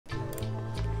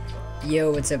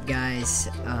Yo, what's up, guys?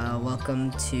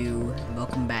 Welcome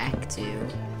back to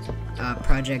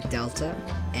Project Delta,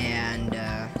 and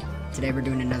today we're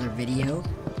doing another video.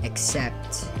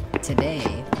 Except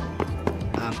today,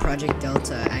 Project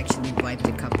Delta actually wiped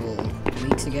a couple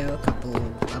weeks ago.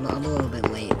 I'm a little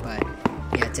bit late, but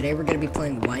yeah, today we're gonna be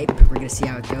playing Wipe. We're gonna see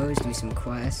how it goes, do some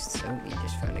quests. Oh, we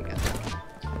just found a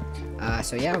gun.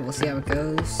 So yeah, we'll see how it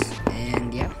goes,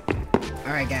 and yeah.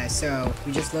 All right, guys. So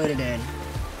we just loaded in.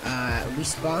 We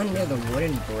spawned near the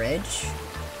wooden bridge,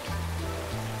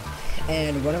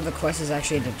 and one of the quests is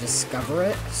actually to discover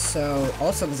it. So,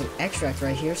 also there's an extract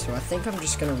right here, so I think I'm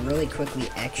just gonna really quickly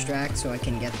extract so I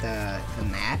can get the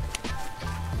map.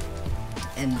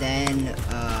 And then,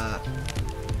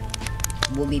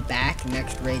 we'll be back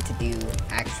next raid to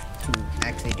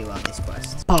actually do all these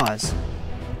quests. Pause.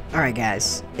 Alright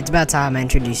guys, it's about time I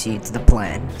introduce you to the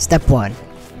plan. Step 1.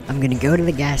 I'm gonna go to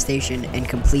the gas station and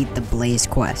complete the Blaze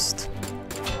quest.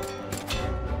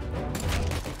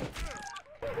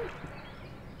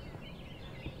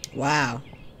 Wow.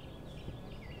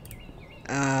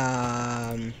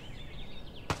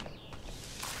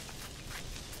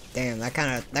 Damn, that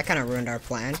kind of ruined our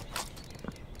plan.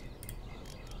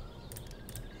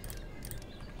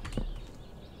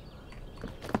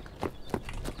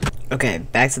 Okay,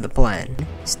 back to the plan.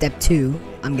 Step 2,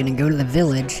 I'm gonna go to the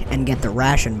village and get the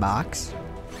ration box.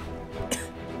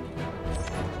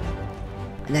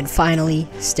 And then finally,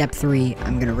 step 3,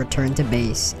 I'm gonna return to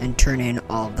base and turn in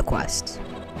all of the quests.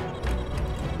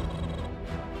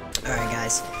 Alright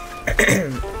guys,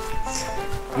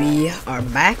 we are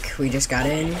back. We just got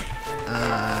in.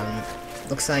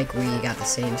 Looks like we got the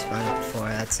same spawn as before.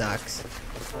 That sucks.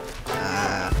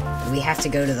 We have to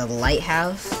go to the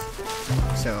lighthouse.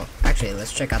 So, actually,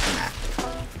 let's check out the map.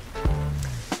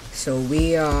 So,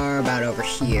 we are about over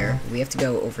here. We have to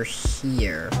go over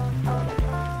here.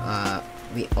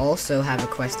 We also have a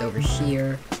quest over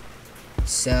here.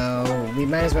 So, we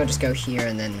might as well just go here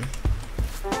and then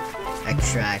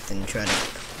extract and try to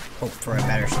hope for a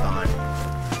better spawn.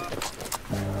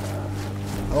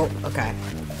 Oh, okay.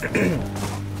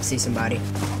 See somebody.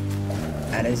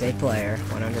 That is a player,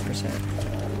 100%.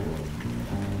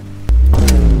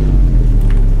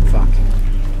 Fuck.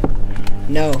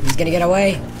 No, he's gonna get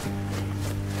away.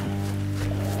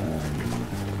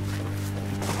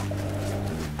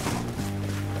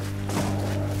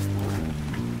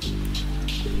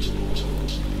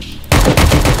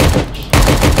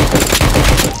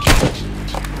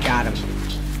 Got him.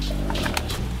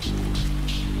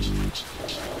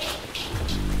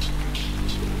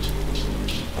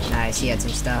 Nice, he had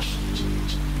some stuff.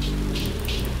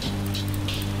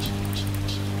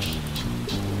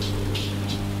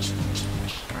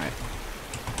 Alright.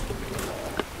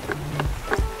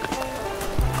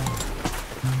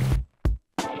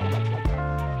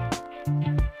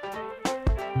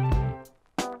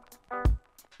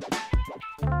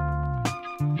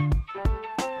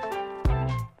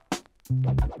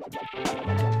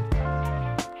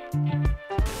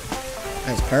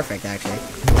 That was perfect, actually.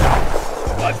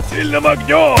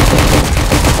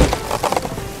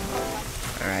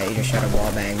 Alright, you just tried to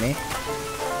wall bang me.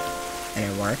 And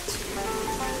it worked.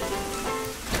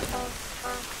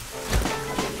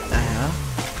 What the hell?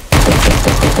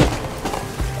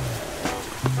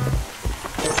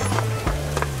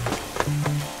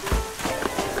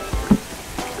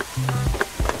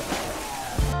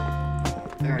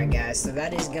 Alright guys, so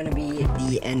that is gonna be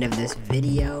the end of this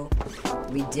video.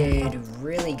 We did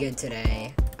really good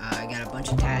today. I got a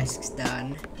bunch of tasks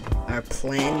done. Our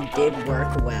plan did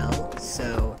work well,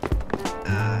 so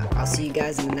I'll see you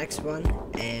guys in the next one,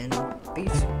 and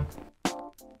peace.